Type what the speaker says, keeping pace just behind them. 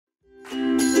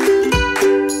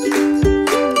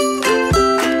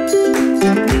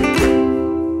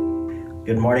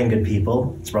Good morning, good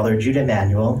people. It's Brother Jude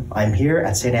Emmanuel. I'm here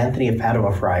at St. Anthony of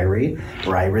Padua Friary,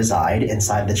 where I reside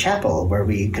inside the chapel, where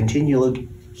we continually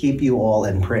keep you all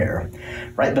in prayer.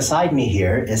 Right beside me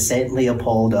here is St.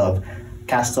 Leopold of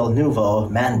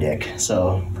Castelnuovo Mandic.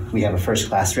 So we have a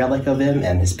first-class relic of him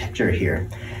and his picture here.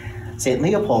 St.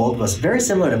 Leopold was very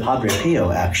similar to Padre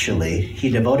Pio, actually. He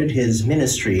devoted his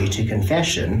ministry to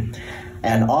confession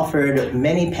and offered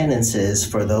many penances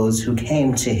for those who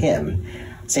came to him.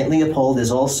 St. Leopold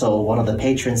is also one of the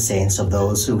patron saints of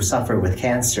those who suffer with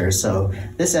cancer, so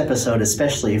this episode,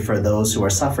 especially for those who are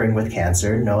suffering with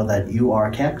cancer, know that you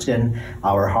are kept in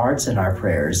our hearts and our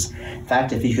prayers. In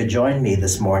fact, if you could join me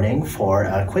this morning for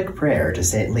a quick prayer to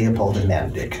St. Leopold of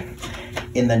Mandic.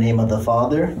 In the name of the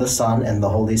Father, the Son, and the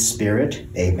Holy Spirit,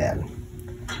 Amen.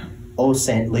 O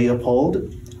St.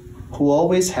 Leopold, who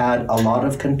always had a lot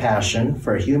of compassion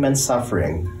for human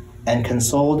suffering and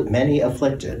consoled many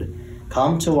afflicted,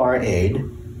 come to our aid.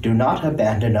 Do not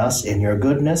abandon us in your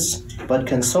goodness, but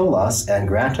console us and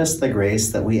grant us the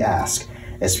grace that we ask,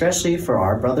 especially for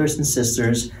our brothers and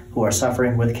sisters who are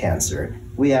suffering with cancer.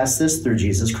 We ask this through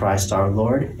Jesus Christ our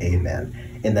Lord.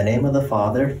 Amen. In the name of the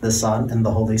Father, the Son, and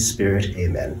the Holy Spirit.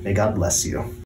 Amen. May God bless you.